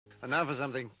And now for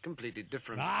something completely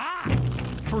different.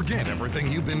 Forget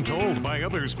everything you've been told by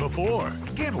others before.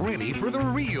 Get ready for the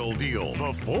real deal,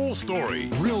 the full story,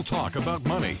 real talk about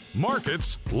money,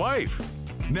 markets, life.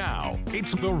 Now,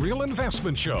 it's The Real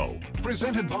Investment Show,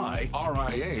 presented by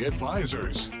RIA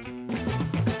Advisors.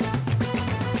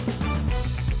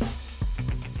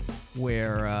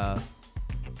 Where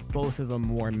both of them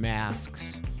wore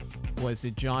masks. Was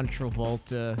it John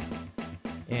Travolta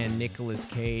and Nicolas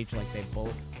Cage? Like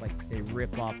they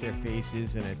rip off their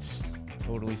faces and it's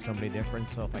totally somebody different.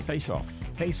 So if I Face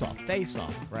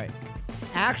Off, right.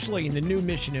 Actually, in the new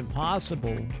Mission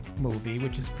Impossible movie,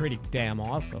 which is pretty damn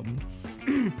awesome,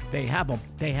 they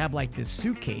have like this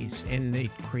suitcase and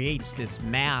it creates this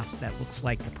mask that looks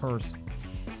like the person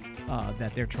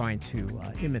that they're trying to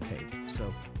imitate. So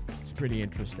it's pretty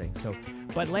interesting. So,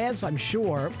 but Lance, I'm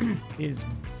sure, is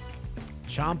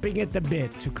chomping at the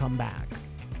bit to come back.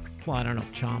 Well, I don't know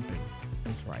if chomping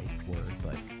is the right word,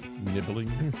 but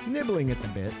nibbling at the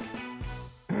bit.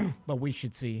 But we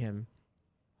should see him,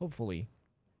 hopefully,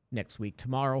 next week.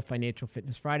 Tomorrow, Financial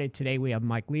Fitness Friday. Today, we have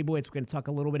Mike Leibowitz. We're going to talk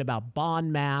a little bit about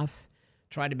bond math,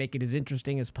 try to make it as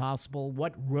interesting as possible.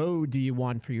 What road do you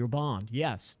want for your bond?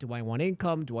 Yes. Do I want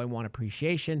income? Do I want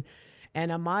appreciation?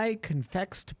 And am I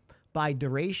convexed by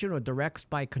duration or directs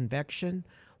by convection?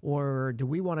 Or do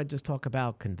we want to just talk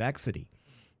about convexity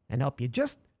and help you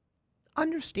just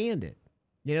understand it?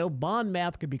 You know, bond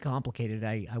math could be complicated.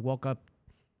 I woke up,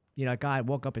 I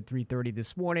woke up at 3:30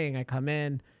 this morning. I come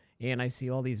in and I see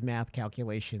all these math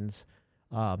calculations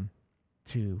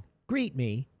to greet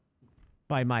me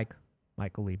by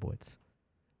Michael Leibowitz,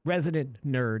 resident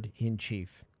nerd in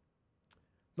chief.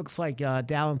 Looks like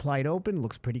Dow Implied Open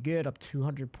looks pretty good, up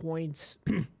 200 points.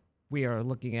 We are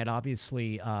looking at,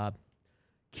 obviously,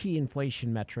 key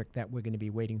inflation metric that we're going to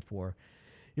be waiting for.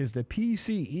 Is the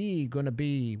PCE going to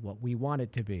be what we want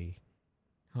it to be?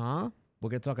 Huh? We're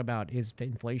going to talk about, is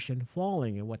inflation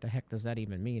falling, and what the heck does that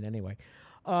even mean anyway?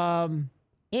 And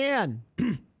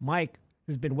Mike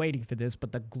has been waiting for this,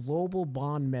 but the global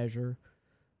bond measure,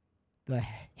 the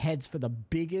heads for the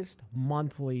biggest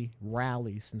monthly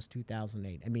rally since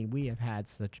 2008. I mean, we have had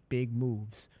such big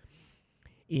moves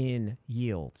in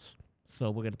yields.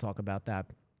 So we're going to talk about that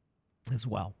as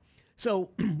well.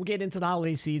 So we'll get into the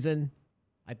holiday season.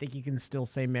 I think you can still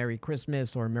say Merry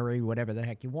Christmas or Merry whatever the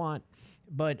heck you want.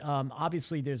 But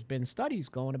obviously there's been studies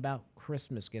going about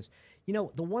Christmas gifts. You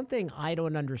know, the one thing I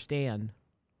don't understand,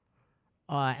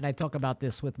 and I talk about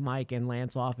this with Mike and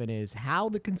Lance often, is how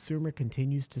the consumer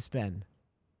continues to spend.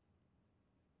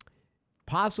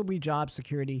 Possibly job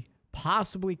security,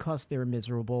 possibly because they're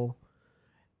miserable,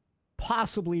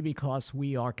 possibly because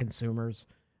we are consumers.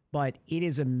 But it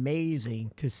is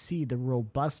amazing to see the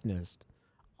robustness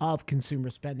of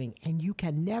consumer spending, and you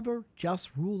can never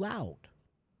just rule out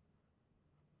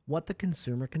what the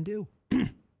consumer can do.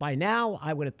 By now,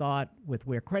 I would have thought with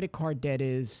where credit card debt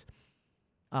is,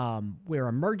 where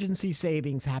emergency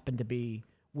savings happen to be,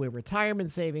 where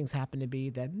retirement savings happen to be,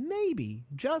 that maybe,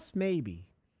 just maybe,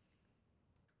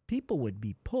 people would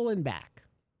be pulling back.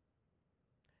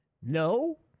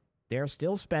 No, they're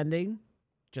still spending,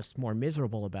 just more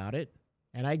miserable about it.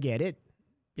 And I get it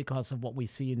because of what we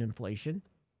see in inflation.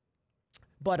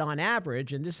 But on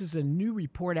average, and this is a new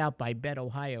report out by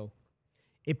BetOhio,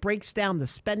 it breaks down the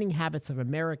spending habits of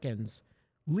Americans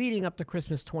leading up to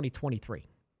Christmas 2023.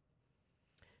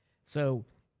 So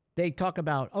they talk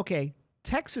about, okay,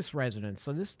 Texas residents.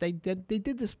 So they did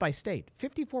this by state.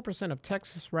 54% of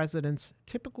Texas residents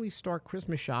typically start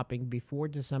Christmas shopping before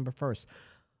December 1st.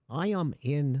 I am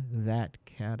in that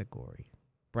category.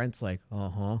 Brent's like,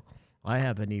 I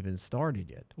haven't even started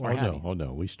yet. Oh,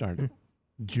 no. We start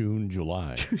June,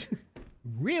 July.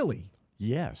 Really?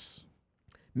 Yes.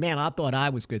 Man, I thought I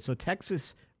was good. So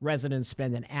Texas residents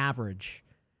spend an average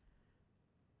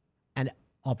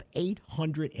of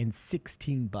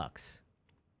 $816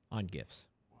 on gifts.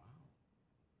 Wow.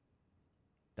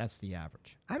 That's the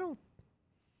average. I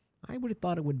would have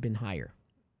thought it would have been higher.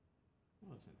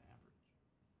 Well, it's an average.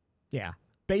 Yeah,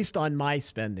 based on my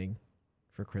spending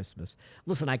for Christmas.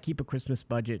 Listen, I keep a Christmas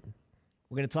budget.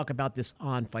 We're going to talk about this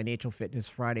on Financial Fitness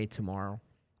Friday tomorrow.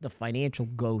 The financial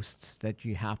ghosts that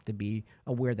you have to be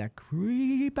aware that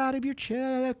creep out of your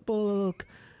checkbook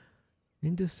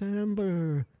in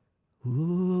December.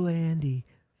 Ooh, Andy.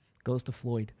 Goes to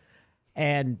Floyd.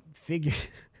 And figure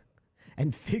out.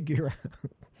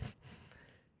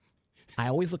 I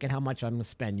always look at how much I'm going to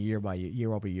spend year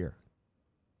over year.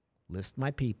 List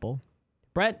my people.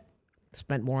 Brent,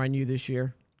 spent more on you this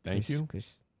year. Thank you.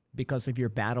 Because of your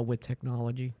battle with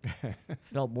technology.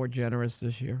 Felt more generous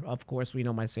this year. Of course, we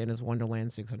know my Santa's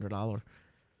Wonderland $600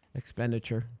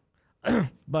 expenditure.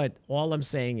 But all I'm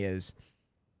saying is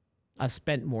I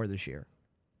spent more this year,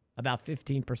 about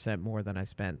 15% more than I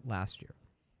spent last year,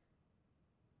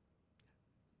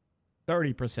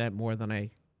 30% more than I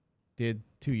did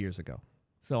 2 years ago.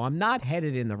 So I'm not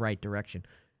headed in the right direction.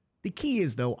 The key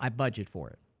is, though, I budget for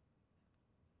it.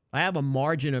 I have a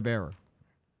margin of error,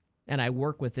 and I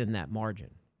work within that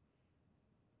margin,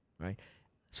 right?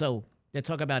 So they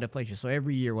talk about inflation. So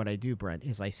every year what I do, Brent,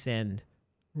 is I send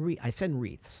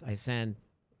wreaths. I send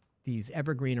these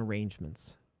evergreen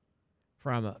arrangements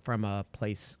from a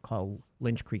place called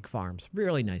Lynch Creek Farms.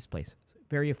 Really nice place.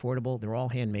 Very affordable. They're all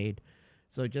handmade.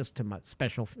 So just to my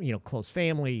special, close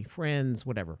family, friends,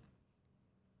 whatever.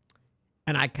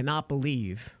 And I cannot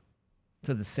believe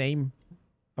for the same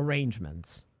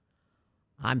arrangements,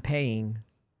 I'm paying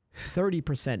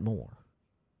 30% more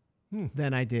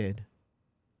than I did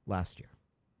last year.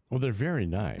 Well, they're very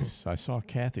nice. I saw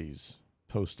Kathy's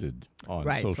posted on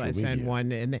social media. Right, so I send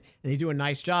one, and they do a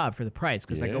nice job for the price,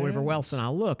 because I go everywhere else and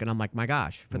I'll look, and I'm like, my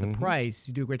gosh, for the price,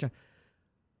 you do a great job.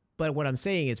 But what I'm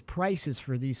saying is prices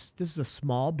for this is a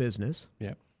small business.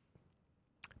 Yep.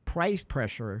 Price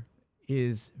pressure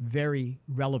is very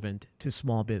relevant to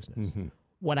small business.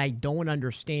 What I don't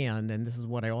understand, and this is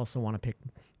what I also want to pick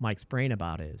Mike's brain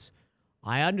about, is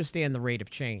I understand the rate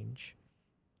of change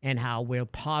and how we're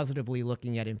positively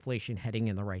looking at inflation heading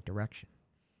in the right direction.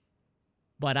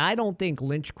 But I don't think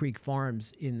Lynch Creek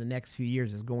Farms in the next few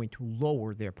years is going to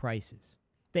lower their prices.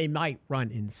 They might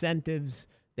run incentives.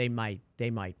 They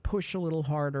might push a little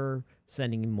harder,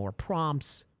 sending more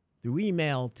prompts through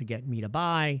email to get me to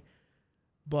buy.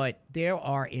 But there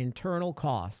are internal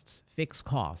costs, fixed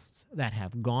costs, that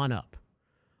have gone up,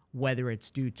 whether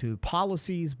it's due to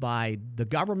policies by the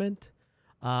government,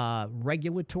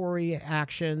 regulatory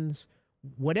actions,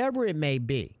 whatever it may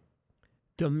be.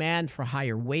 Demand for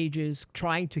higher wages,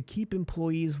 trying to keep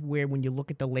employees where, when you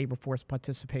look at the labor force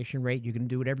participation rate, you can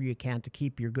do whatever you can to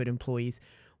keep your good employees.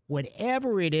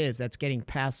 Whatever it is that's getting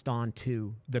passed on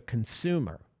to the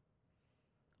consumer,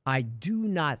 I do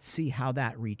not see how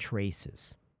that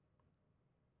retraces.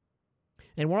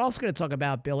 And we're also going to talk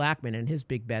about Bill Ackman and his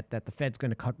big bet that the Fed's going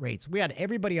to cut rates. We had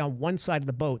everybody on one side of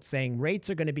the boat saying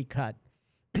rates are going to be cut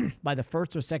by the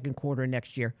first or second quarter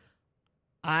next year.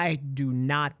 I do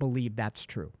not believe that's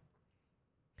true.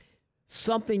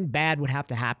 Something bad would have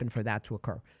to happen for that to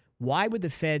occur. Why would the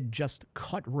Fed just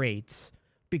cut rates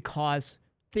because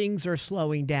things are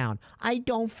slowing down? I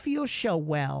don't feel so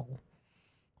well.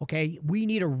 Okay, we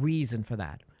need a reason for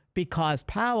that, because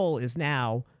Powell is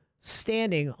now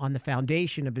standing on the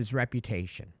foundation of his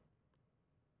reputation.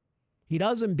 He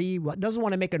doesn't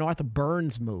want to make an Arthur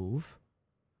Burns move.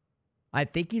 I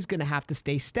think he's going to have to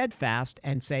stay steadfast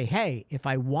and say, hey, if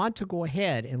I want to go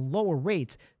ahead and lower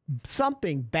rates,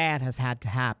 something bad has had to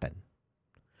happen.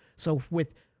 So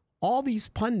with all these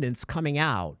pundits coming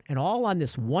out and all on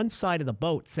this one side of the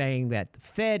boat saying that the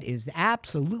Fed is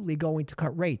absolutely going to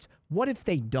cut rates, what if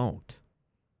they don't?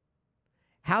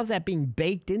 How's that being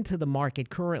baked into the market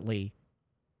currently?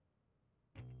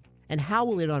 And how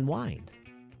will it unwind?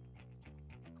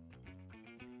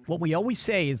 What we always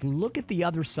say is look at the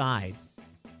other side.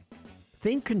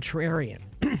 Think contrarian.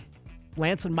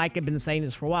 Lance and Mike have been saying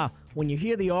this for a while. When you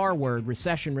hear the R word,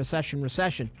 recession, recession,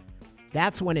 recession,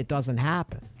 that's when it doesn't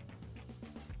happen.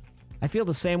 I feel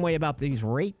the same way about these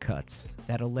rate cuts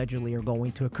that allegedly are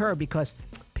going to occur, because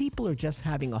people are just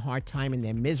having a hard time and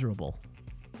they're miserable.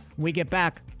 When we get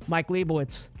back, Mike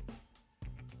Leibowitz,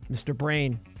 Mr.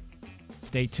 Brain,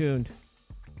 stay tuned.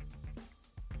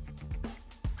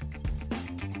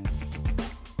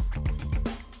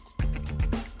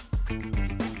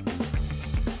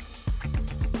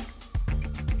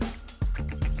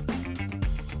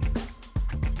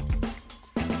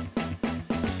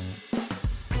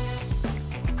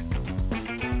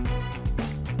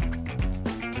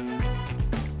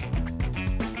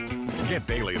 Get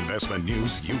daily investment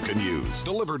news you can use,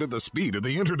 delivered at the speed of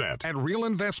the internet at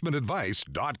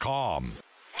realinvestmentadvice.com.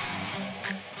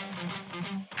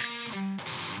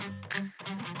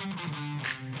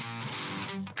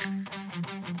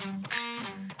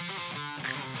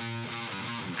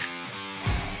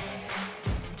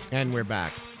 And we're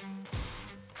back.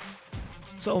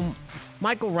 So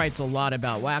Michael writes a lot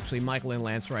about, well, actually, Michael and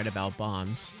Lance write about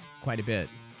bonds quite a bit.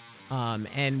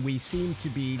 And we seem to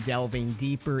be delving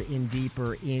deeper and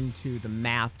deeper into the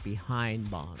math behind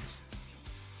bonds.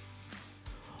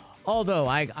 Although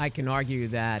I can argue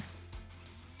that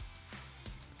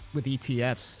with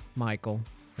ETFs, Michael,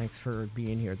 thanks for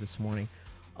being here this morning.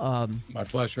 My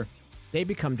pleasure. They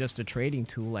become just a trading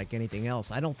tool like anything else.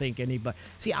 I don't think anybody...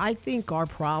 See, I think our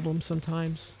problem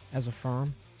sometimes as a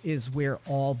firm is we're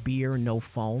all beer, no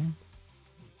foam.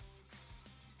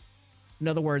 In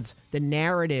other words, the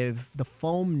narrative, the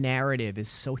foam narrative is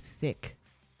so thick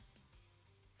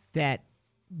that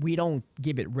we don't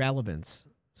give it relevance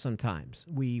sometimes.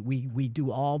 We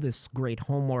do all this great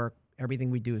homework. Everything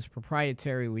we do is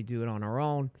proprietary. We do it on our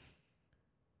own.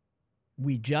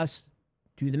 We just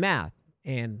do the math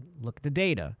and look at the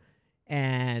data.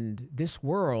 And this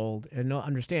world, and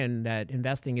understand that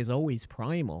investing is always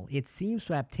primal, it seems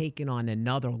to have taken on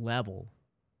another level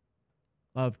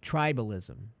of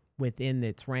tribalism within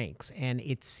its ranks. And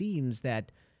it seems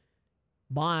that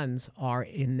bonds are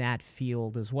in that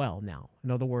field as well now. In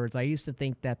other words, I used to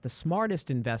think that the smartest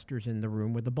investors in the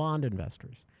room were the bond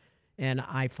investors. And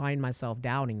I find myself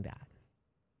doubting that.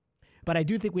 But I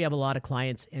do think we have a lot of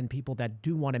clients and people that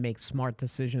do want to make smart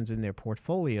decisions in their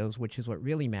portfolios, which is what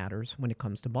really matters when it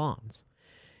comes to bonds.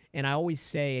 And I always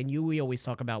say, and we always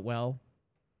talk about, well,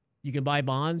 you can buy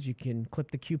bonds, you can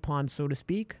clip the coupon, so to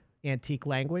speak, antique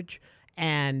language,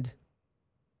 and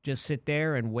just sit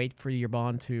there and wait for your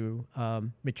bond to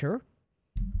mature,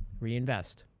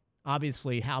 reinvest.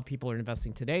 Obviously, how people are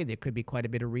investing today, there could be quite a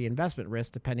bit of reinvestment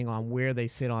risk depending on where they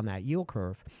sit on that yield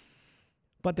curve.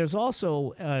 But there's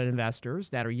also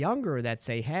investors that are younger that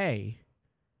say, hey,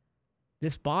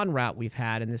 this bond route we've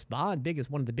had, and this bond is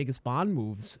one of the biggest bond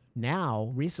moves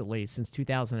now recently since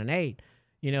 2008.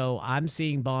 I'm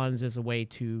seeing bonds as a way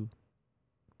to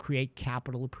create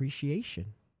capital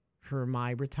appreciation for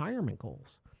my retirement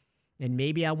goals. And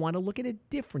maybe I want to look at a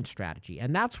different strategy.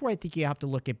 And that's where I think you have to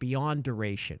look at beyond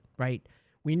duration, right?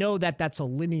 We know that that's a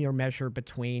linear measure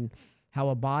between how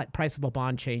a price of a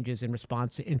bond changes in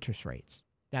response to interest rates.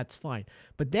 That's fine.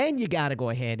 But then you got to go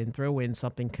ahead and throw in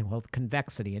something called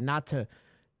convexity. And not to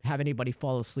have anybody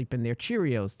fall asleep in their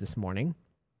Cheerios this morning,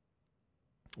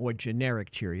 or generic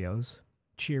Cheerios,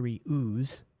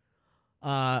 Cheerios.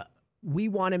 We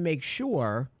want to make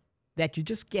sure that you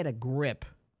just get a grip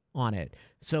on it.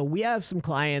 So we have some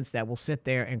clients that will sit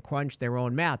there and crunch their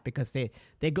own math because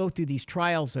they go through these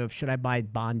trials of, should I buy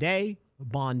bond A or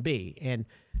bond B? And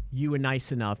you were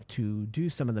nice enough to do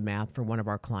some of the math for one of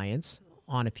our clients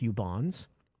on a few bonds.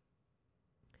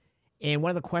 And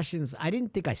one of the questions, I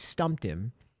didn't think I stumped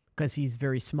him because he's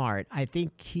very smart. I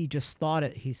think he just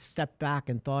he stepped back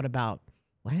and thought about,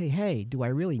 well, hey, do I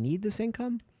really need this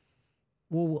income?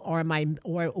 Well,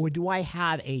 or do I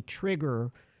have a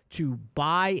trigger to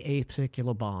buy a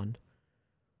particular bond,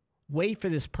 wait for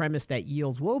this premise that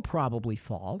yields will probably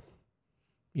fall?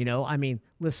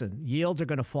 Listen, yields are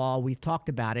going to fall. We've talked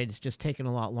about it. It's just taken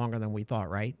a lot longer than we thought,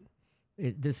 right?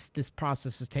 This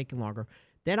process is taking longer.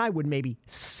 Then I would maybe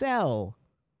sell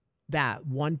that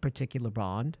one particular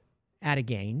bond at a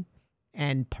gain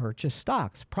and purchase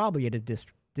stocks, probably at a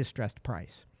distressed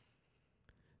price.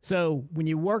 So when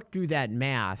you work through that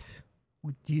math,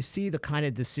 do you see the kind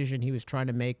of decision he was trying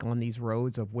to make on these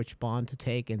roads of which bond to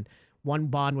take? And one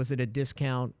bond was at a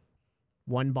discount,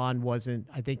 one bond wasn't.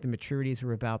 I think the maturities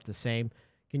were about the same.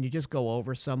 Can you just go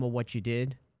over some of what you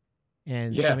did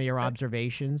and some of your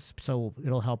observations, so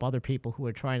it'll help other people who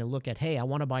are trying to look at, hey, I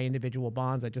want to buy individual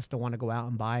bonds. I just don't want to go out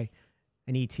and buy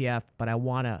an ETF, but I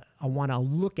want to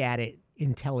look at it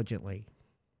intelligently.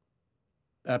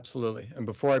 Absolutely. And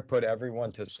before I put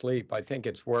everyone to sleep, I think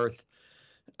it's worth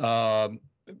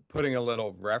putting a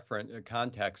little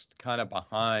context kind of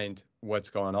behind what's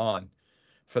going on.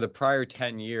 For the prior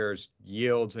 10 years,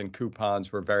 yields and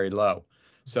coupons were very low.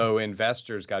 So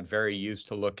investors got very used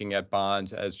to looking at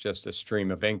bonds as just a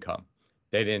stream of income.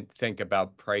 They didn't think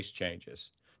about price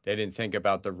changes. They didn't think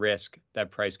about the risk that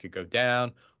price could go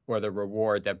down or the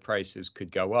reward that prices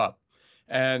could go up.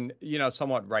 And,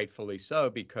 somewhat rightfully so,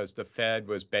 because the Fed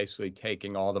was basically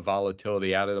taking all the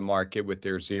volatility out of the market with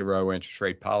their zero interest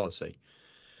rate policy.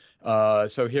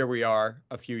 So here we are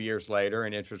a few years later,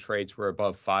 and interest rates were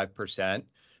above 5%.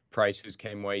 Prices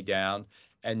came way down.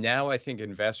 And now I think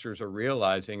investors are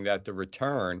realizing that the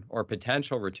return or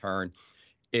potential return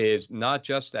is not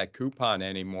just that coupon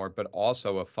anymore, but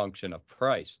also a function of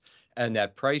price. And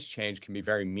that price change can be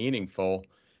very meaningful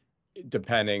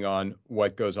depending on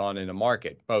what goes on in the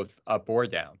market, both up or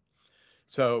down.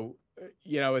 So,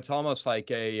 it's almost like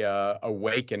a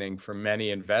awakening for many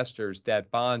investors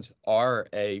that bonds are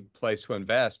a place to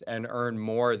invest and earn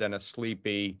more than a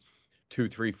sleepy 2,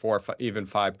 3, 4, 5, even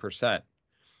 5%.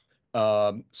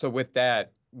 So with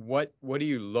that, what do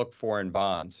you look for in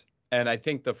bonds? And I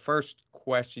think the first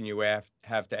question you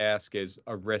have to ask is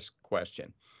a risk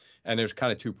question. And there's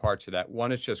kind of two parts to that.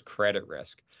 One is just credit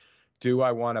risk. Do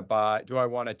I want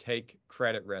to take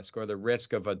credit risk or the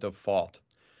risk of a default?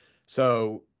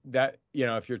 So that,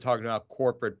 if you're talking about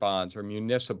corporate bonds or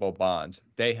municipal bonds,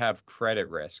 they have credit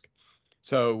risk.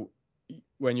 So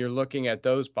when you're looking at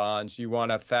those bonds, you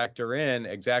want to factor in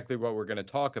exactly what we're going to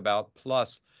talk about,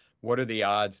 plus what are the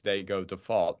odds they go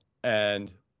default.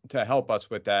 And to help us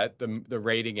with that, the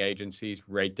rating agencies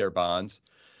rate their bonds.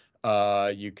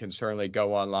 You can certainly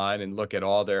go online and look at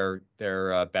all their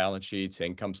balance sheets,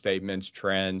 income statements,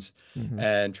 trends,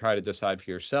 and try to decide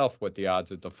for yourself what the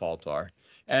odds of default are.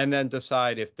 And then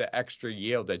decide if the extra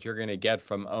yield that you're going to get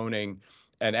from owning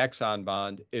an Exxon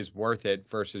bond is worth it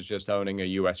versus just owning a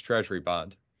U.S. Treasury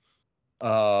bond.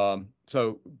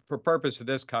 So for purpose of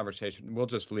this conversation, we'll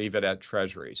just leave it at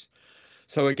Treasuries.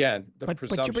 So again, the But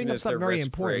presumption you bring up is they're something very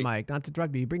important, risk-free. Mike. Not to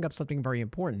drug you. You bring up something very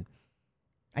important.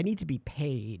 I need to be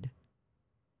paid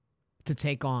to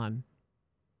take on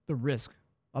the risk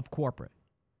of corporate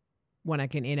when I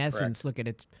can, in essence, look at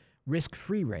its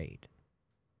risk-free rate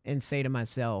and say to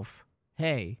myself,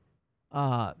 hey,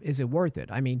 is it worth it?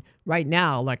 I mean, right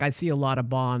now, like I see a lot of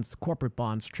bonds, corporate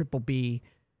bonds, triple B,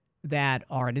 that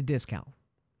are at a discount.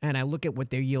 And I look at what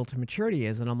their yield to maturity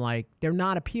is, and I'm like, they're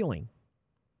not appealing.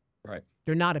 Right.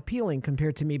 They're not appealing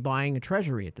compared to me buying a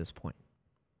treasury at this point.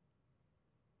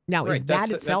 Now, Right, is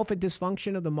that itself a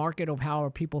dysfunction of the market of how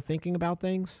are people thinking about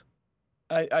things?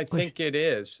 I think it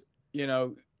is,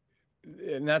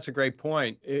 and that's a great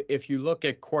point. If you look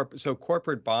at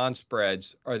corporate bond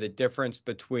spreads are the difference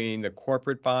between the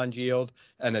corporate bond yield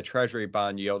and the treasury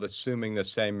bond yield, assuming the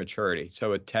same maturity.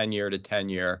 So a 10-year to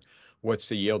 10-year, what's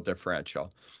the yield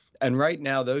differential? And right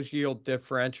now, those yield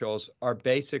differentials are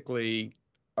basically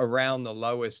around the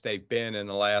lowest they've been in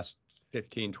the last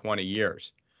 15, 20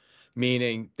 years,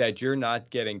 meaning that you're not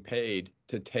getting paid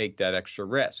to take that extra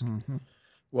risk.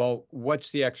 Well, what's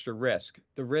the extra risk?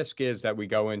 The risk is that we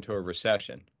go into a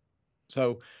recession.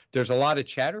 So there's a lot of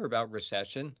chatter about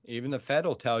recession. Even the Fed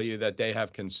will tell you that they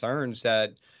have concerns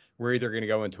that we're either going to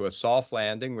go into a soft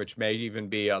landing, which may even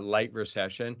be a light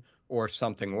recession, or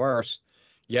something worse.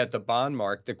 Yet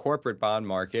the corporate bond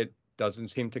market doesn't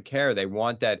seem to care. They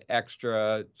want that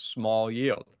extra small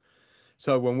yield.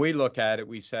 So when we look at it,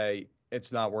 we say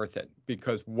it's not worth it,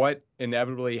 because what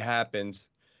inevitably happens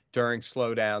during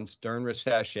slowdowns, during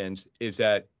recessions, is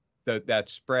that that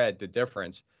spread, the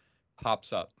difference,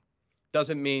 pops up.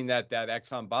 Doesn't mean that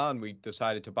Exxon bond we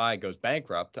decided to buy goes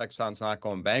bankrupt. Exxon's not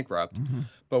going bankrupt.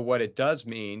 But what it does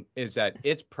mean is that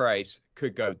its price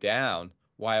could go down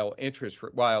while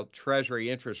Treasury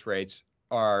interest rates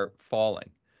are falling,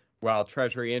 while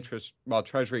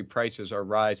Treasury prices are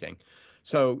rising.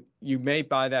 So you may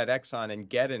buy that Exxon and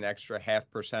get an extra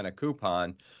 0.5% a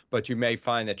coupon, but you may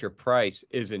find that your price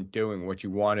isn't doing what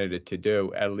you wanted it to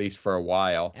do, at least for a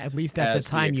while. At least at the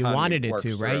time you wanted it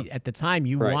to, right? At the time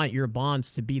you Right. want your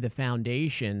bonds to be the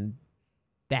foundation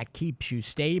that keeps you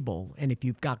stable. And if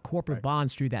you've got corporate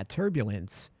bonds through that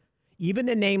turbulence, even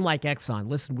a name like Exxon,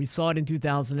 listen, we saw it in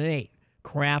 2008,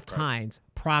 Kraft Heinz,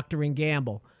 Procter &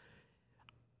 Gamble.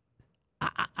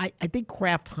 I think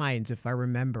Kraft Heinz, if I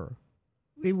remember,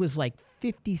 it was like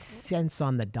 50 cents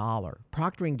on the dollar.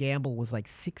 Procter & Gamble was like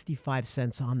 65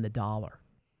 cents on the dollar.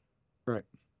 Right.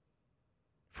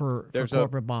 For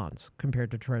corporate bonds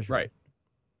compared to Treasury.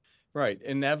 Right.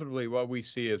 Inevitably, what we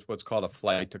see is what's called a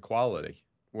flight to quality,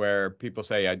 where people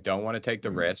say, I don't want to take the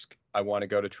risk. I want to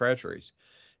go to Treasuries.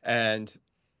 And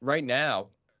right now,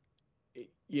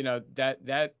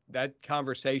 that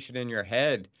conversation in your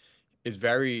head is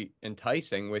very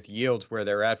enticing with yields where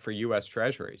they're at for U.S.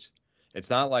 Treasuries.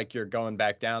 It's not like you're going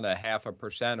back down to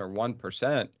 0.5% or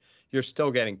 1%. You're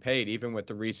still getting paid, even with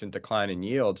the recent decline in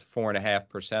yields, 4.5%,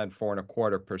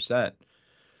 4.25%.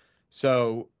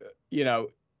 So,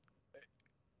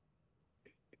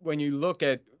 when you look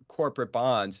at corporate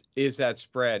bonds, is that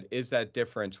spread, is that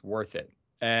difference worth it?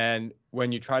 And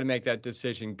when you try to make that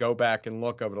decision, go back and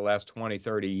look over the last 20,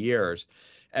 30 years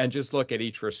and just look at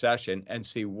each recession and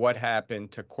see what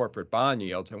happened to corporate bond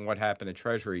yields and what happened to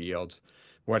Treasury yields,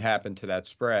 what happened to that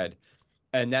spread.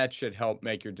 And that should help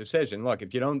make your decision. Look,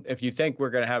 if you think we're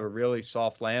going to have a really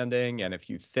soft landing, and if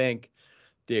you think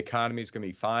the economy is going to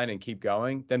be fine and keep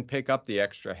going, then pick up the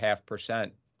extra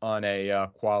 0.5% on a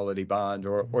quality bond,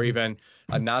 or even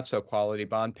a not so quality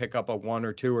bond, pick up a 1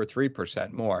 or 2 or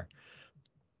 3% more.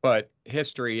 But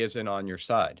history isn't on your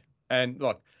side. And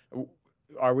look,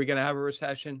 are we going to have a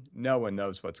recession? No one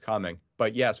knows what's coming.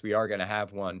 But yes, we are going to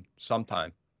have one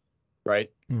sometime, right?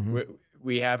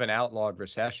 We haven't outlawed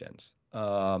recessions.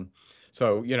 So,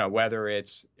 whether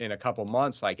it's in a couple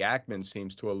months, like Ackman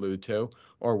seems to allude to,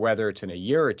 or whether it's in a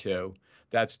year or two,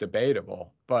 that's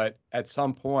debatable. But at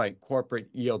some point, corporate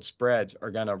yield spreads are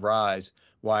going to rise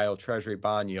while Treasury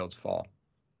bond yields fall.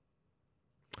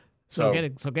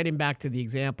 So getting back to the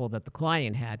example that the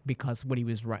client had, because what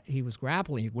he's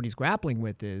grappling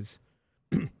with is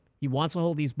he wants to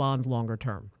hold these bonds longer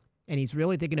term, and he's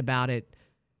really thinking about it.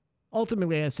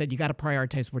 Ultimately, I said you got to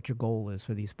prioritize what your goal is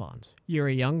for these bonds. You're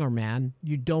a younger man.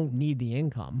 You don't need the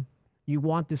income. You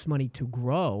want this money to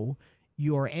grow.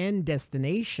 Your end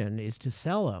destination is to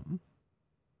sell them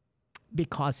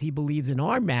because he believes in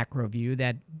our macro view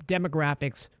that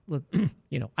demographics, look,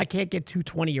 I can't get two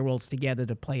 20-year-olds together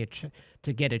to play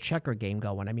to get a checker game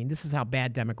going. I mean, this is how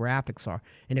bad demographics are.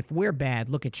 And if we're bad,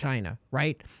 look at China,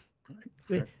 right?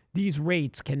 Right. These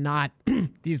rates cannot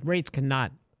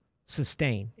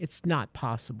sustain. It's not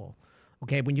possible.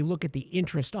 Okay, when you look at the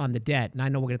interest on the debt, and I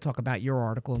know we're going to talk about your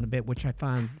article in a bit, which I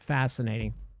found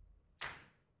fascinating.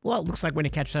 Well, it looks like we're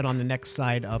going to catch that on the next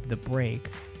side of the break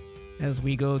as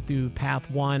we go through path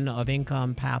 1 of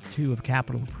income, path 2 of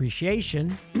capital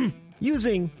appreciation,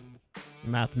 using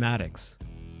mathematics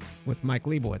with Mike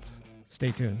Leibowitz.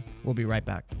 Stay tuned. We'll be right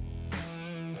back.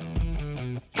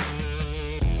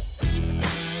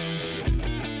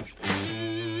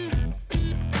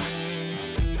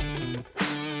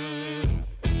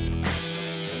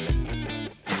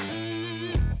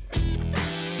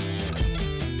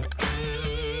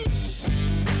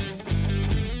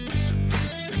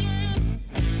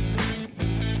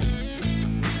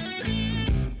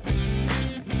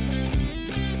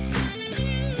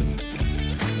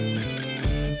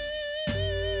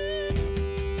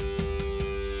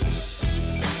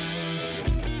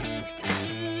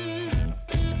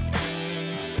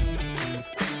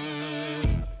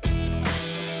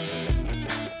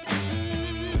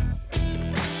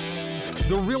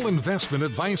 The Real Investment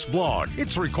Advice blog.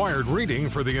 It's required reading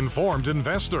for the informed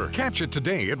investor. Catch it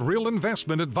today at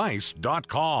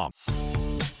realinvestmentadvice.com.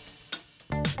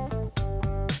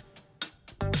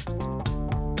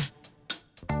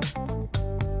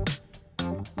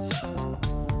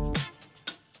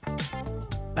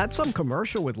 That's some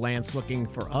commercial with Lance looking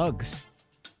for Uggs.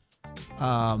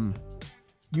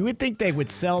 You would think they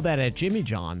would sell that at Jimmy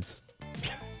John's,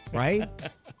 right?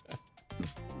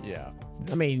 Yeah.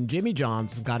 I mean, Jimmy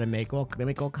John's has got to make all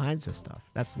kinds of stuff.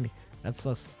 That's me. That's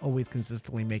us always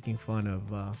consistently making fun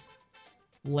of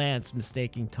Lance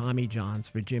mistaking Tommy John's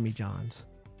for Jimmy John's.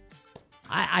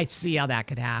 I see how that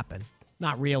could happen.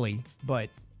 Not really, but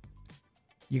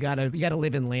you gotta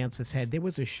live in Lance's head. There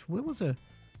was a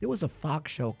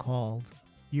Fox show called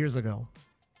years ago,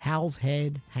 Hank's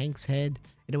Head,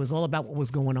 and it was all about what was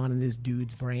going on in this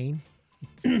dude's brain.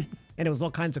 And it was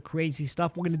all kinds of crazy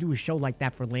stuff. We're going to do a show like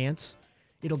that for Lance.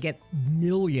 It'll get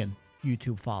million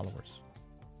YouTube followers.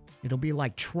 It'll be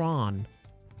like Tron.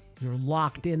 You're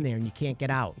locked in there and you can't get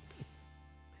out.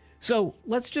 So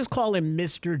let's just call him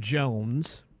Mr.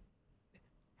 Jones.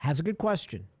 Has a good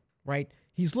question, right?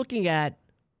 He's looking at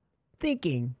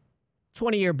thinking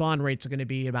 20-year bond rates are going to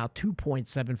be about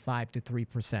 2.75 to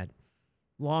 3%.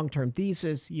 Long-term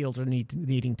thesis, yields are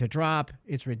needing to drop.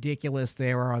 It's ridiculous.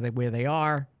 They are where they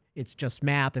are. It's just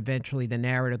math. Eventually, the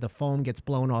narrative, the foam gets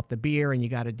blown off the beer, and you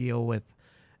got to deal with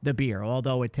the beer.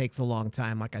 Although it takes a long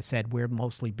time. Like I said, we're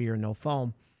mostly beer, no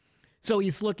foam. So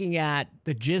he's looking at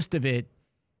the gist of it,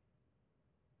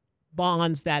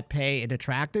 bonds that pay an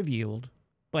attractive yield,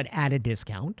 but at a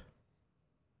discount,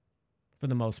 for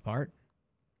the most part.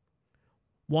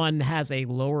 One has a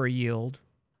lower yield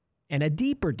and a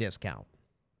deeper discount.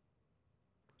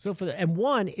 So and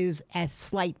one is a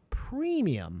slight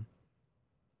premium,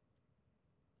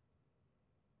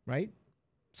 right?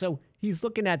 So he's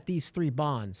looking at these three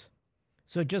bonds.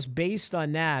 So just based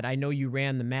on that, I know you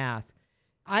ran the math.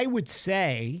 I would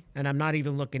say, and I'm not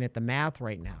even looking at the math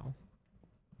right now,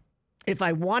 if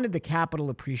I wanted the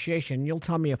capital appreciation, you'll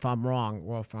tell me if I'm wrong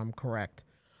or if I'm correct.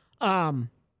 I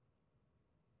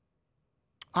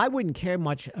wouldn't care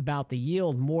much about the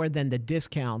yield more than the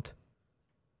discount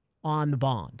on the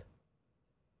bond.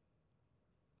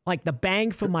 Like the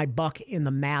bang for my buck in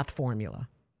the math formula.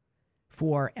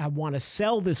 For I want to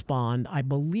sell this bond, I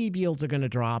believe yields are going to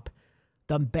drop.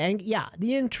 The bank,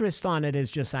 the interest on it is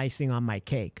just icing on my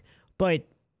cake. But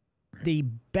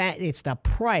it's the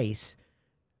price,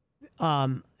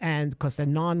 and because the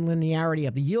nonlinearity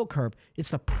of the yield curve,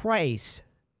 it's the price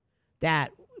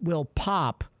that will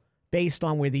pop based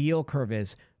on where the yield curve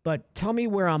is. But tell me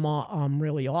where I'm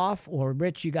really off, or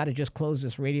Rich, you got to just close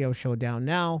this radio show down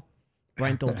now.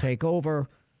 Brent will take over,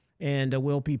 and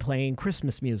we'll be playing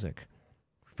Christmas music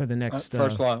for the next.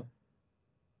 First of all,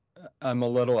 I'm a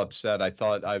little upset. I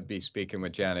thought I'd be speaking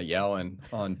with Janet Yellen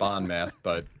on bond math,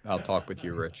 but I'll talk with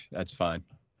you, Rich. That's fine.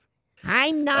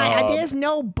 I'm not. There's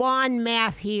no bond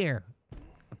math here.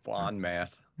 Bond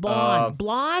math.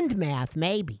 Blonde math,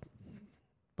 maybe.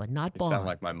 but not You bond. sound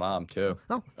like my mom too.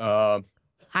 Oh.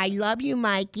 I love you,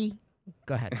 Mikey.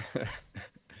 Go ahead.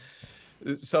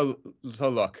 So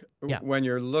look, Yeah. when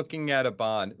you're looking at a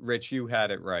bond, Rich, you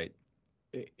had it right.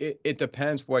 It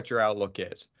depends what your outlook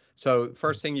is. So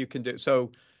first thing you can do.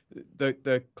 So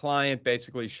the client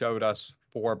basically showed us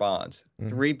 4 bonds.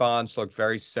 3 bonds looked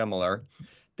very similar.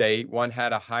 One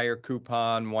had a higher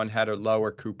coupon, one had a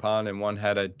lower coupon, and one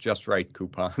had a just right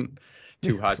coupon.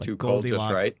 Too hot, like too cold, just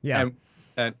Goldilocks. right. Yeah.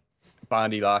 And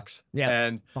Bondy locks. Yeah.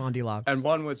 And Bondy locks. and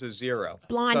one was a 0.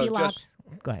 Blondie So locks.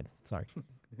 Go ahead. Sorry.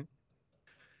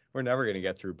 We're never going to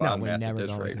get through No, bond we're math at never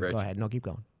this going rate, to. Rich. Go ahead. No, keep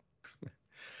going.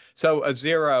 So a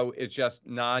 0 is just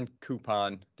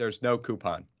non-coupon. There's no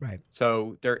coupon. Right.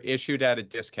 So they're issued at a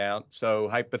discount. So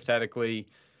hypothetically,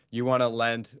 you want to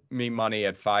lend me money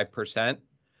at 5%.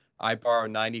 I borrow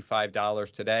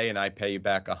 $95 today and I pay you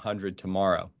back $100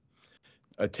 tomorrow.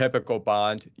 A typical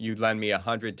bond, you lend me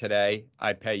 $100 today,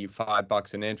 I pay you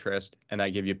 $5 in interest, and I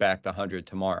give you back the $100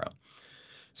 tomorrow.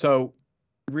 So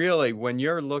really, when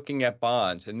you're looking at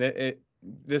bonds, and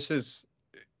this is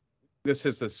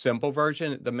the simple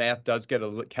version. The math does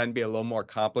can be a little more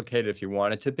complicated if you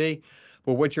want it to be,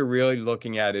 but what you're really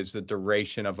looking at is the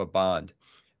duration of a bond.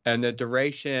 And the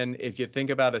duration, if you think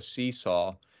about a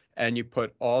seesaw and you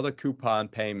put all the coupon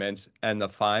payments and the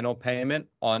final payment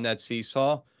on that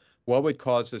seesaw, what would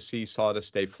cause the seesaw to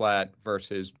stay flat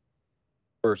versus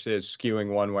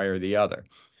skewing one way or the other?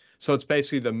 So it's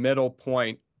basically the middle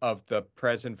point of the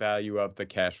present value of the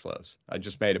cash flows. I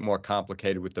just made it more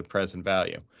complicated with the present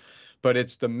value. But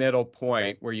it's the middle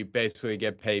point where you basically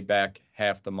get paid back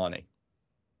half the money.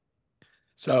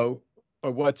 So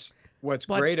what's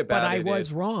great about it is... But I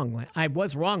was wrong. I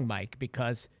was wrong, Mike,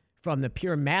 because from the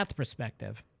pure math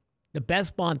perspective, the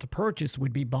best bond to purchase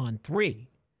would be bond 3.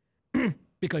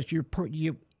 Because you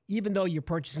even though you're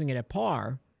purchasing it at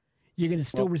par, you're going to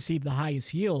still receive the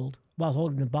highest yield while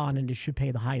holding the bond, and it should pay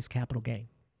the highest capital gain.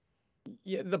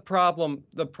 Yeah, the problem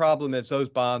is those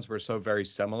bonds were so very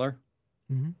similar.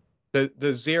 Mm-hmm.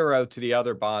 The 0 to the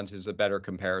other bonds is a better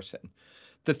comparison.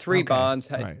 The 3 bonds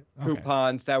had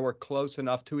coupons that were close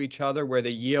enough to each other where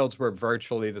the yields were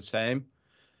virtually the same.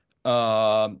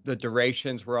 The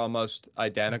durations were almost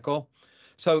identical.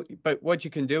 So, but what you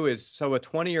can do is, so a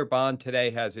 20-year bond today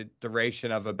has a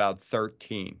duration of about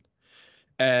 13.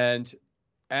 And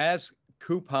as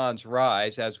coupons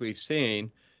rise, as we've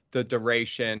seen, the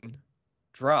duration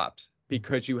drops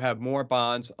because you have more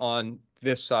bonds on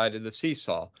this side of the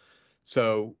seesaw.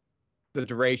 So the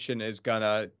duration is going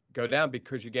to go down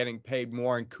because you're getting paid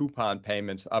more in coupon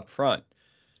payments up front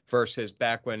versus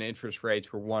back when interest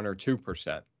rates were 1 or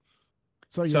 2%.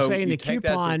 So you're saying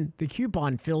the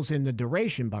coupon fills in the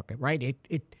duration bucket, right?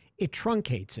 It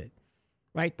truncates it,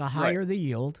 right? The higher the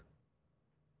yield,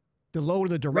 the lower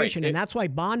the duration, and that's why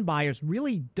bond buyers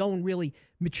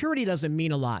maturity doesn't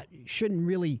mean a lot. You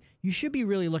should be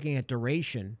really looking at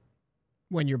duration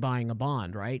when you're buying a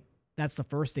bond, right? That's the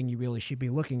first thing you really should be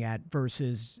looking at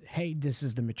versus, hey, this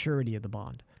is the maturity of the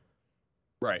bond.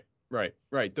 Right.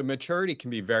 The maturity can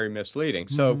be very misleading.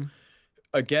 So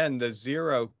again, the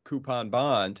 0 coupon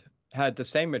bond had the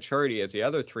same maturity as the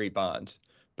other 3 bonds,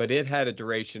 but it had a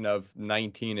duration of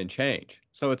 19 and change.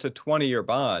 So it's a 20-year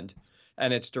bond,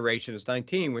 and its duration is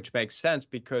 19, which makes sense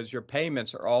because your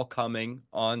payments are all coming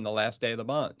on the last day of the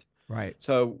bond. Right.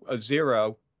 So a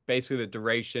 0, basically the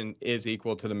duration is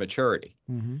equal to the maturity.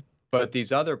 Mm-hmm. But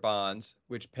these other bonds,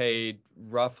 which paid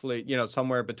roughly,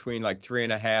 somewhere between like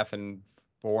 3.5% and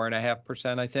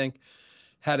 4.5%, I think,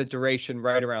 had a duration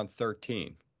right around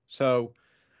 13. So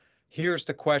here's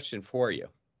the question for you.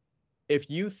 If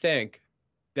you think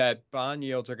that bond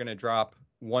yields are going to drop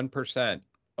 1%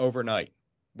 overnight,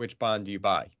 which bond do you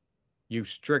buy? You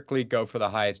strictly go for the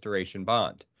highest duration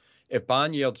bond. If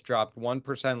bond yields dropped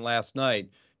 1% last night,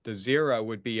 the 0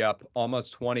 would be up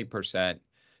almost 20%.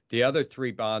 The other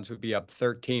 3 bonds would be up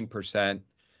 13%,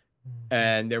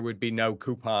 and there would be no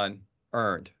coupon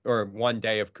earned, or 1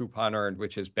 day of coupon earned,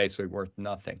 which is basically worth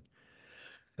nothing.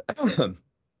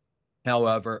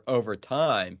 However, over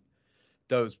time,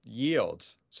 those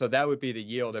yields, so that would be the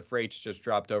yield if rates just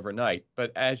dropped overnight.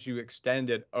 But as you extend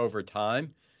it over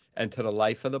time and to the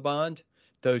life of the bond,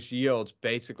 those yields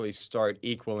basically start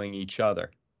equaling each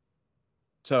other.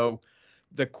 So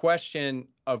the question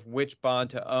of which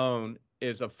bond to own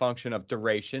is a function of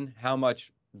duration. How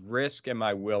much risk am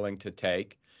I willing to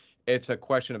take? It's a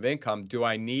question of income. Do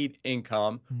I need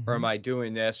income, or am I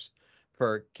doing this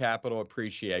for capital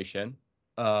appreciation?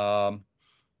 And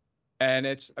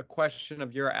it's a question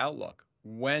of your outlook.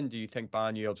 When do you think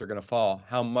bond yields are going to fall?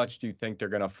 How much do you think they're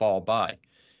going to fall by?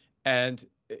 And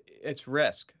it's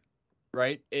risk.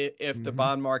 right? If the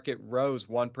bond market rose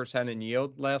 1% in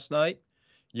yield last night,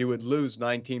 you would lose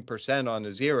 19% on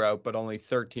the zero, but only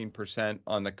 13%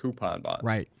 on the coupon bonds.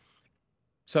 Right.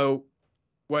 So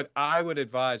what I would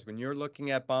advise when you're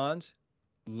looking at bonds,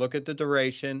 look at the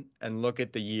duration and look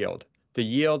at the yield. The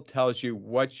yield tells you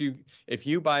if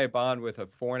you buy a bond with a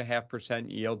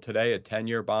 4.5% yield today, a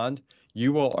 10-year bond,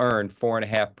 you will earn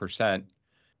 4.5%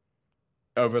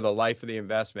 over the life of the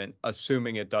investment,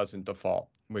 assuming it doesn't default,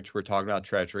 which we're talking about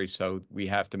Treasury, so we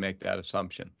have to make that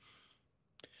assumption.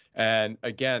 And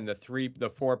again,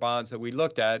 the four bonds that we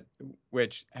looked at,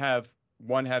 which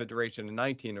one had a duration of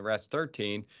 19, the rest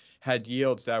 13, had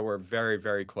yields that were very,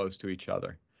 very close to each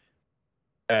other.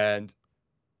 And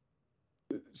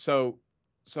so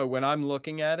when I'm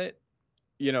looking at it,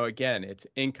 again, it's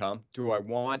income. Do I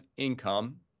want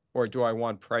income or do I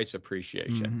want price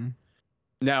appreciation?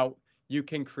 Now, you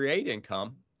can create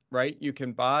income, right? You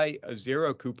can buy a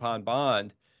zero coupon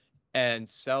bond and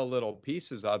sell little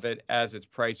pieces of it as its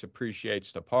price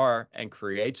appreciates to par and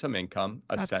create some income,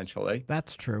 essentially.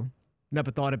 That's true. Never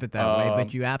thought of it that way,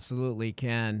 but you absolutely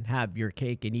can have your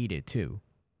cake and eat it too.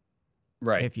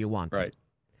 Right. If you want to. Right.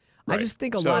 I just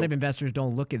think a lot of investors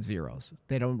don't look at zeros.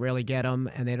 They don't really get them,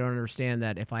 and they don't understand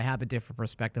that if I have a different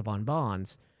perspective on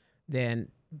bonds, then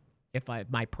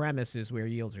my premise is where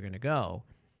yields are going to go,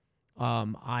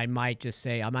 I might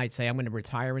say I'm going to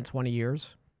retire in 20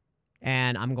 years,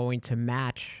 and I'm going to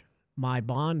match my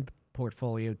bond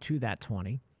portfolio to that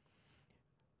 20.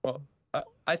 Well,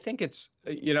 I think it's,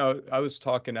 I was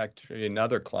talking actually to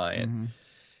another client,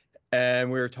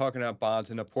 and we were talking about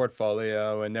bonds in a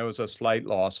portfolio, and there was a slight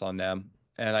loss on them.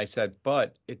 And I said,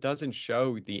 but it doesn't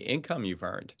show the income you've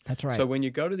earned. That's right. So when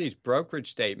you go to these brokerage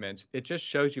statements, it just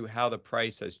shows you how the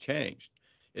price has changed.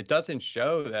 It doesn't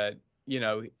show that,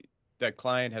 that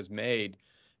client has made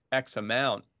X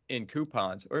amount in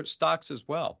coupons or stocks as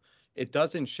well. It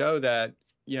doesn't show that,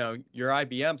 your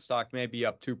IBM stock may be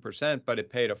up 2%, but it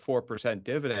paid a 4%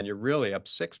 dividend. You're really up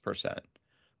 6%.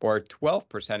 Or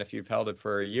 12% if you've held it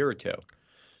for a year or two.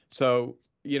 So,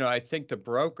 I think the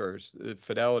brokers, the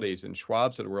Fidelities and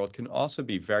Schwabs of the world, can also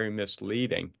be very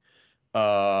misleading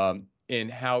in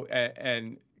how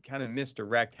and kind of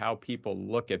misdirect how people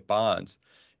look at bonds.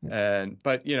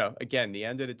 But again, the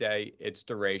end of the day, it's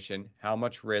duration. How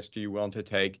much risk are you willing to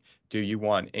take? Do you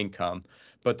want income?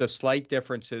 But the slight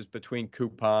differences between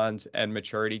coupons and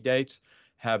maturity dates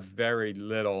have very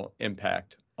little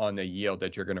impact on the yield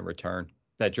that you're going to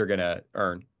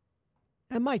earn.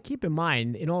 And Mike, keep in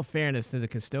mind, in all fairness to the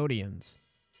custodians,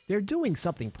 they're doing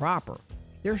something proper.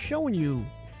 They're showing you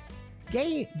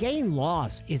gain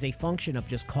loss is a function of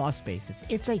just cost basis.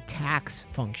 It's a tax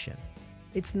function.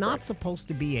 It's not supposed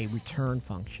to be a return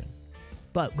function.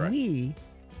 But we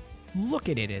look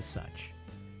at it as such.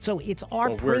 So it's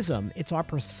our prism, it's our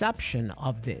perception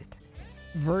of it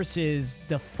versus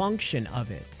the function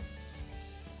of it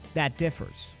that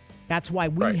differs. That's why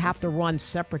we have to run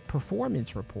separate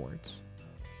performance reports.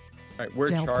 Right. We're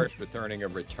charged with earning a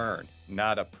return,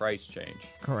 not a price change.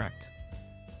 Correct.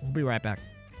 We'll be right back.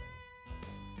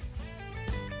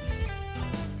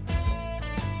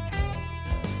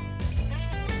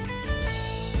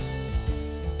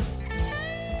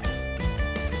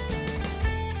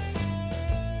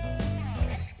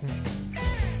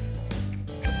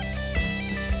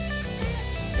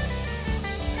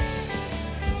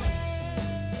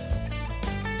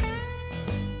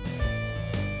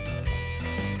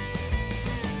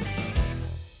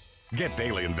 Get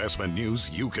daily investment news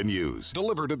you can use,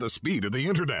 delivered at the speed of the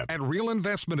internet at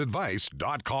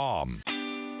realinvestmentadvice.com.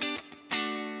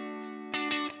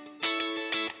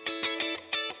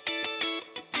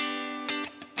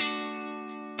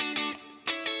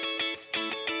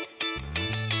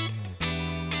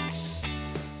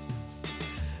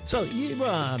 So you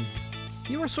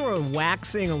were sort of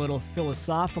waxing a little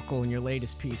philosophical in your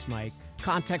latest piece, Mike.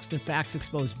 Context and facts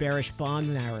expose bearish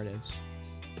bond narratives.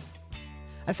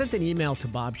 I sent an email to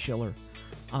Bob Schiller.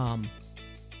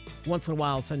 Once in a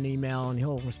while, I'll send an email and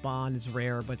he'll respond. It's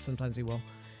rare, but sometimes he will.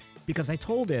 Because I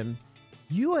told him,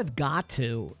 you have got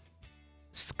to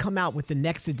come out with the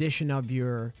next edition of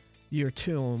your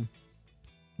tome,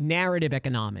 Narrative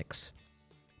Economics.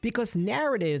 Because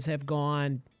narratives have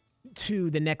gone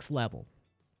to the next level,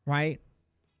 right?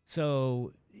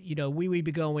 So, we would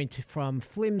be going from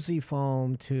flimsy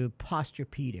foam to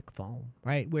posturepedic foam,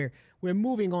 right? We're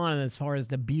moving on as far as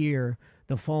the beer,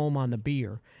 the foam on the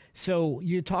beer. So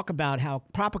you talk about how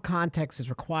proper context is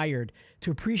required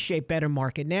to appreciate better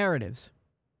market narratives.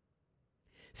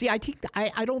 See, I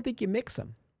don't think you mix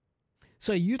them.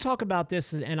 So you talk about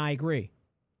this, and I agree.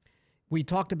 We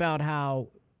talked about how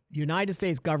United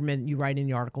States government, you write in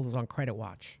the article, is on credit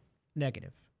watch,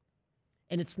 negative.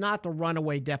 And it's not the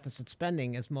runaway deficit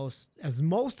spending as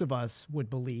most of us would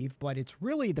believe, but it's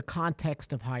really the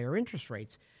context of higher interest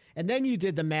rates. And then you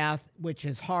did the math, which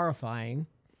is horrifying,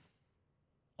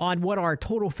 on what our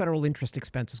total federal interest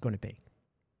expense is going to be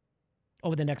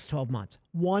over the next 12 months.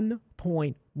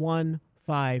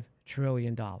 $1.15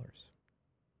 trillion.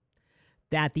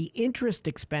 That the interest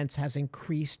expense has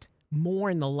increased more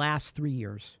in the last 3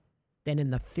 years than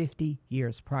in the 50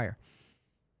 years prior,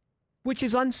 which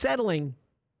is unsettling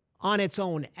on its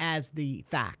own as the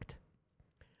fact.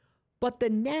 But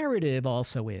the narrative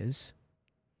also is,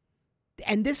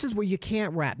 and this is where you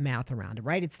can't wrap math around it,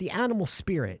 right? It's the animal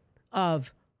spirit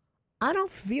of, I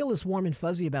don't feel as warm and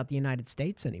fuzzy about the United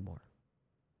States anymore.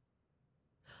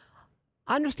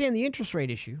 I understand the interest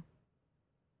rate issue,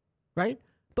 right?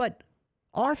 But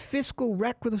our fiscal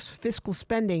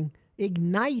spending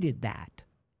ignited that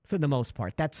for the most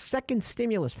part. That second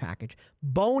stimulus package,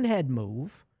 bonehead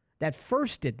move, that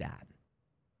first did that.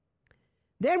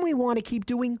 Then we want to keep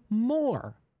doing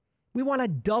more. We want to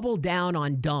double down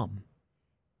on dumb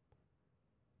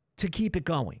to keep it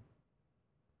going.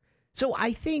 So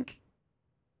I think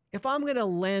if I'm going to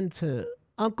lend to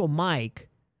Uncle Mike,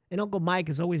 and Uncle Mike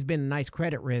has always been a nice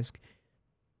credit risk,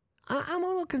 I'm a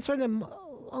little concerned that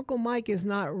Uncle Mike is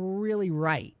not really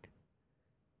right.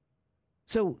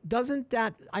 So doesn't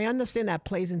that, I understand that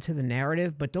plays into the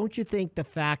narrative, but don't you think the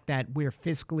fact that we're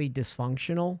fiscally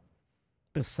dysfunctional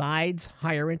besides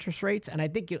higher interest rates, and I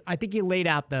think you laid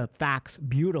out the facts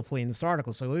beautifully in this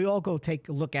article, so we all go take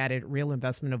a look at it,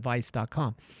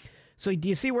 realinvestmentadvice.com. So do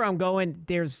you see where I'm going?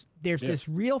 There's this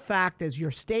real fact as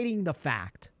you're stating the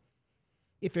fact.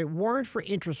 If it weren't for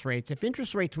interest rates, if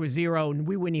interest rates were zero, and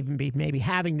we wouldn't even be maybe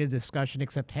having the discussion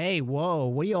except, hey, whoa,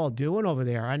 what are you all doing over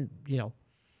there?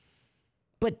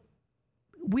 But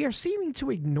we are seeming to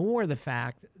ignore the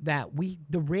fact that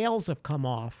the rails have come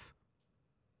off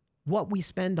what we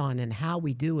spend on and how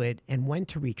we do it and when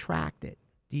to retract it.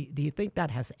 Do you think that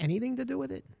has anything to do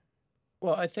with it?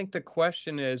 Well, I think the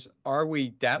question is, are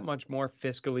we that much more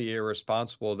fiscally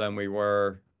irresponsible than we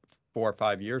were 4 or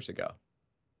 5 years ago?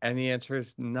 And the answer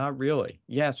is not really.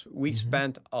 Yes, we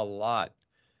spent a lot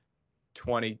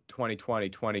 2020,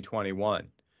 2021.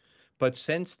 But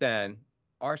since then,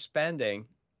 our spending,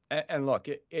 and look,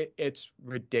 it's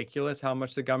ridiculous how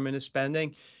much the government is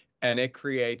spending, and it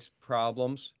creates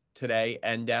problems today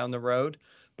and down the road.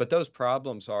 But those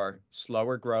problems are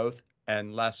slower growth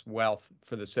and less wealth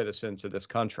for the citizens of this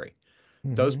country.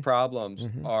 Those problems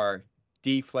are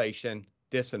deflation,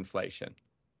 disinflation,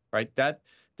 right?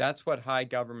 That's what high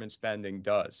government spending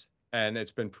does. And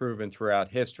it's been proven throughout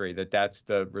history that that's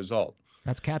the result.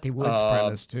 That's Kathy Wood's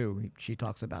premise, too. She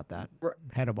talks about that,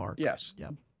 head of ARC. Yes.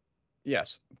 Yep.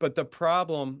 Yes. But the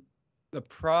problem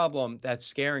that's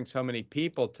scaring so many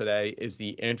people today is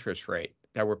the interest rate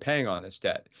that we're paying on this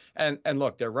debt. And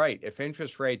look, they're right. If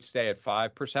interest rates stay at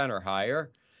 5% or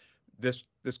higher, this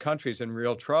country's in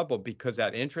real trouble because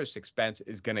that interest expense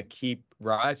is going to keep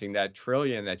rising. That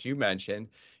trillion that you mentioned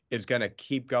is going to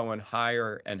keep going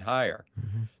higher and higher.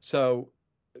 So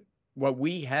what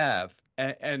we have,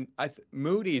 and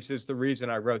Moody's is the reason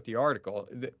I wrote the article.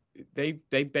 They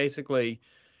basically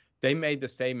made the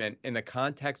statement in the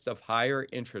context of higher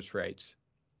interest rates.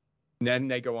 And then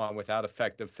they go on without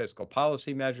effective fiscal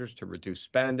policy measures to reduce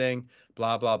spending,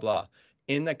 blah, blah, blah.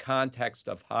 In the context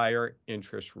of higher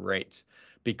interest rates.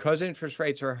 Because interest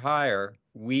rates are higher,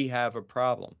 we have a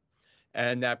problem.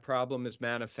 And that problem is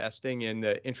manifesting in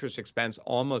the interest expense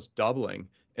almost doubling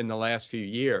in the last few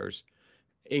years,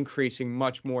 increasing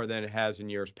much more than it has in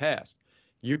years past.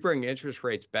 You bring interest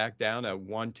rates back down at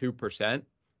 1-2%,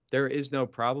 there is no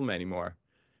problem anymore.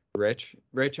 Rich,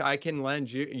 I can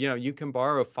lend you, you can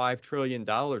borrow $5 trillion at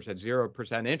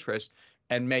 0% interest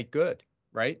and make good,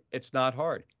 right? It's not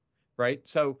hard, right?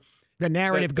 So the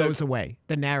narrative goes away.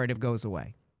 The narrative goes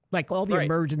away. Like all the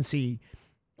emergency,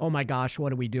 oh my gosh,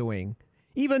 what are we doing?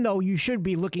 Even though you should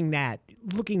be looking at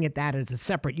that as a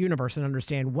separate universe and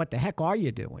understand what the heck are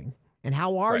you doing and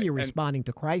how are you responding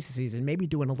to crises and maybe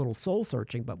doing a little soul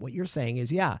searching. But what you're saying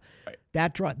is,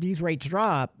 these rates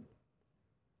drop,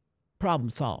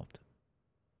 problem solved.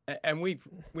 And we've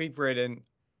written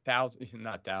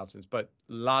not thousands, but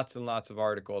lots and lots of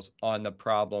articles on the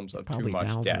problems of too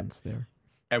much debt. There.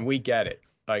 And we get it.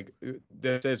 Like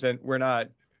this isn't, we're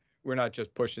not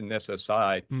just pushing this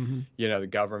aside, the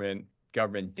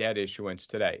government debt issuance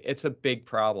today. It's a big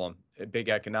problem, a big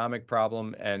economic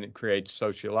problem, and it creates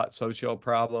social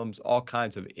problems, all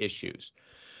kinds of issues.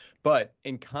 But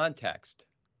in context,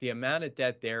 the amount of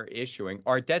debt they're issuing,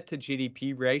 our debt to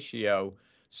GDP ratio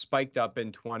spiked up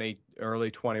in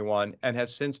early 21, and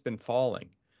has since been falling.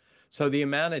 So the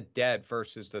amount of debt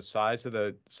versus the size of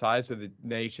the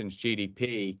nation's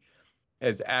GDP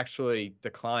is actually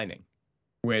declining,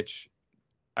 which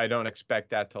I don't expect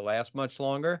that to last much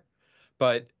longer,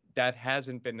 but that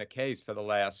hasn't been the case for the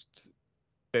last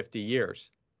 50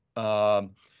 years.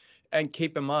 And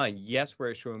keep in mind, yes,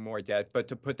 we're issuing more debt, but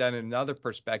to put that in another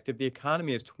perspective, the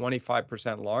economy is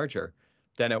 25% larger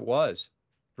than it was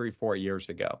 3-4 years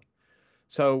ago.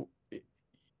 So,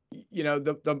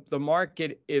 the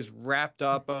market is wrapped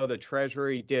up. Oh, the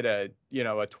Treasury did a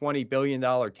 $20 billion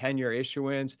 10-year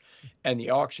issuance, and the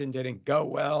auction didn't go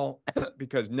well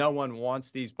because no one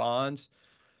wants these bonds.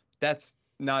 That's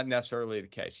not necessarily the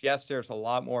case. Yes, there's a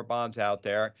lot more bonds out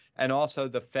there. And also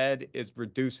the Fed is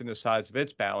reducing the size of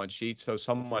its balance sheet, so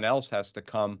someone else has to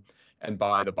come and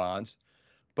buy the bonds.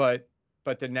 But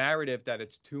the narrative that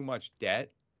it's too much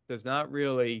debt does not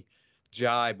really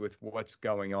jibe with what's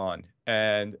going on.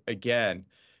 And again,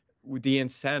 with the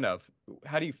incentive,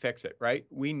 how do you fix it, right?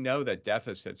 We know that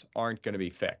deficits aren't going to be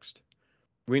fixed.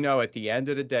 We know at the end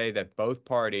of the day that both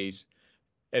parties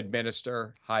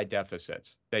administer high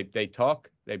deficits. They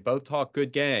both talk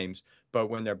good games, but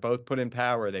when they're both put in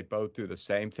power, they both do the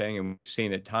same thing. And we've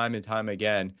seen it time and time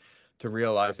again to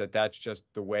realize that that's just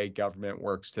the way government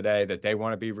works today, that they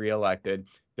want to be reelected.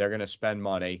 They're going to spend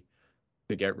money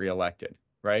to get reelected,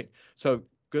 right? So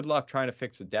good luck trying to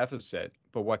fix a deficit.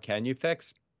 But what can you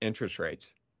fix? Interest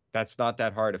rates. That's not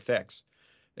that hard to fix.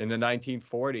 In the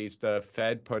 1940s, the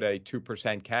Fed put a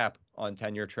 2% cap on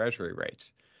 10-year Treasury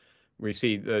rates. We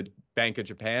see the Bank of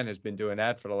Japan has been doing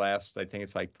that for the last, I think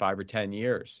it's like 5 or 10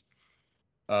 years.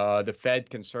 The Fed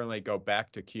can certainly go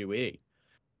back to QE.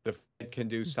 The Fed can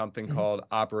do something called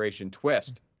Operation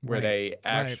Twist, where they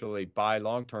actually buy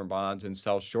long-term bonds and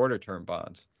sell shorter-term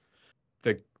bonds.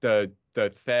 The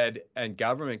Fed and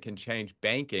government can change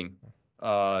banking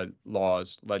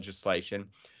legislation,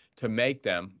 to make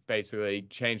them basically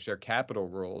change their capital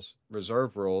rules,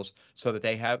 reserve rules, so that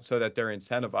they're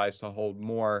incentivized to hold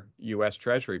more U.S.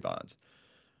 Treasury bonds.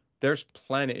 There's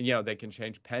plenty, they can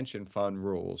change pension fund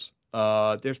rules.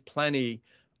 There's plenty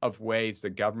of ways the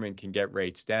government can get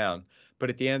rates down. But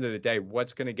at the end of the day,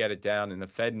 what's going to get it down? And the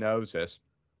Fed knows this.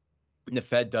 And the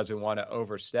Fed doesn't want to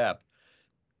overstep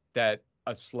that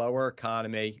a slower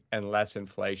economy and less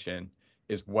inflation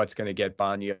is what's going to get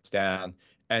bond yields down.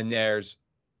 And there's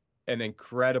an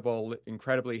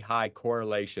incredibly high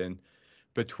correlation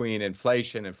between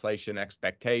inflation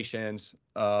expectations,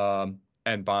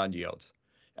 and bond yields.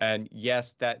 And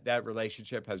yes, that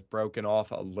relationship has broken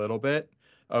off a little bit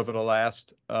over the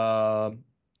last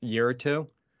year or two.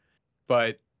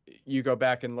 But you go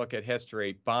back and look at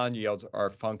history, bond yields are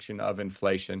a function of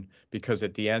inflation, because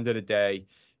at the end of the day,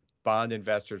 bond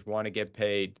investors want to get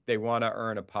paid. They want to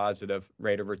earn a positive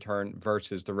rate of return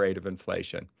versus the rate of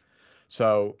inflation.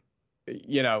 So,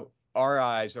 our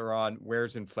eyes are on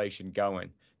where's inflation going.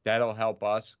 That'll help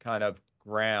us kind of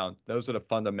ground. Those are the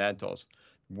fundamentals.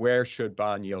 Where should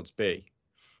bond yields be?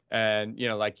 And,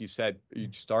 like you said,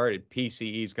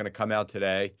 PCE is going to come out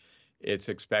today. It's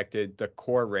expected the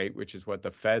core rate, which is what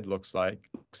the Fed looks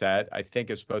at, I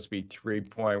think is supposed to be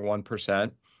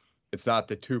 3.1%. It's not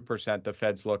the 2% the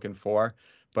Fed's looking for,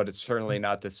 but it's certainly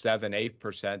not the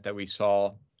 7-8% that we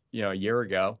saw, a year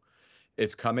ago.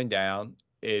 It's coming down.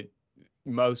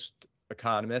 Most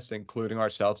economists, including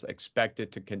ourselves, expect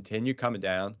it to continue coming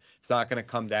down. It's not going to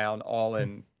come down all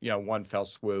in, one fell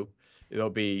swoop. It'll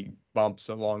be bumps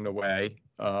along the way.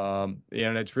 And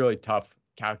it's really tough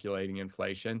calculating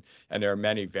inflation, and there are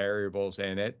many variables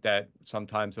in it that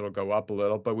sometimes it'll go up a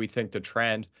little, but we think the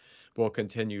trend will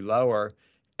continue lower.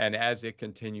 And as it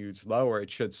continues lower, it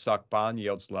should suck bond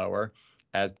yields lower.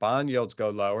 As bond yields go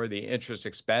lower, the interest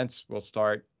expense will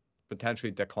start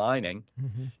potentially declining,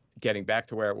 getting back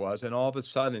to where it was. And all of a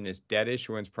sudden, this debt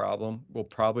issuance problem will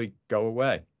probably go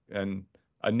away, and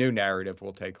a new narrative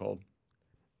will take hold.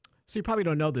 So you probably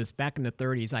don't know this. Back in the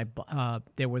 30s,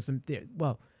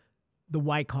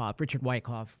 Richard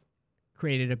Wyckoff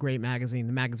created a great magazine,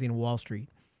 the Magazine of Wall Street.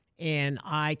 And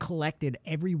I collected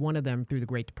every one of them through the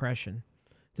Great Depression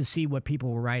to see what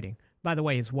people were writing. By the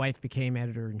way, his wife became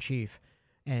editor-in-chief,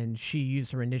 and she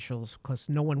used her initials because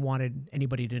no one wanted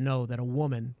anybody to know that a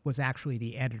woman was actually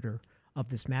the editor of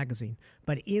this magazine.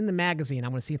 But in the magazine,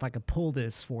 I'm going to see if I could pull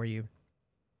this for you.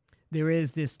 There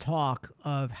is this talk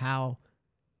of how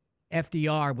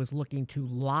FDR was looking to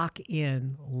lock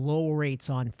in low rates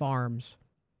on farms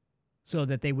so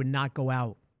that they would not go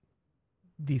out.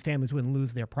 These families wouldn't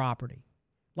lose their property.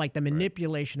 Like the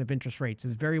manipulation of interest rates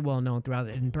is very well known throughout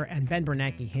it. And Ben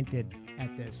Bernanke hinted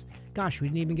at this. Gosh, we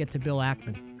didn't even get to Bill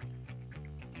Ackman.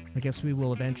 I guess we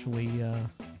will eventually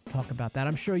talk about that.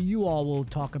 I'm sure you all will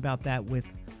talk about that with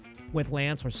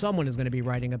Lance, or someone is going to be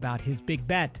writing about his big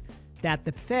bet that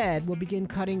the Fed will begin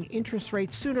cutting interest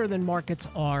rates sooner than markets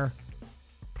are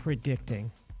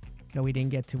predicting. Though we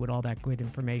didn't get to with all that good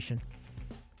information.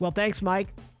 Well, thanks, Mike.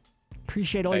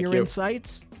 Appreciate all your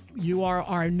insights. You are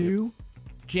our new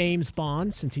James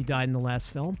Bond since he died in the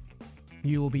last film.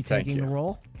 You will be taking the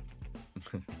role.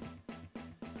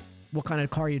 What kind of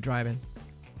car are you driving?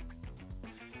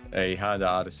 A Honda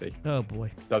Odyssey. Oh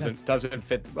boy, doesn't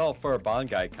fit. Well, for a Bond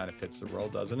guy, it kind of fits the role,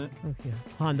 doesn't it? Okay.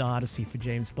 Honda Odyssey for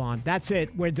James Bond. That's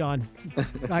it. We're done.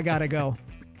 I gotta go.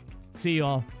 See you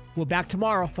all. We're back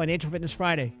tomorrow. Financial Fitness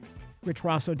Friday. Rich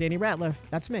Rosso, Danny Ratliff.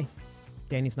 That's me.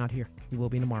 Danny's not here. He will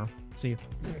be tomorrow. See you.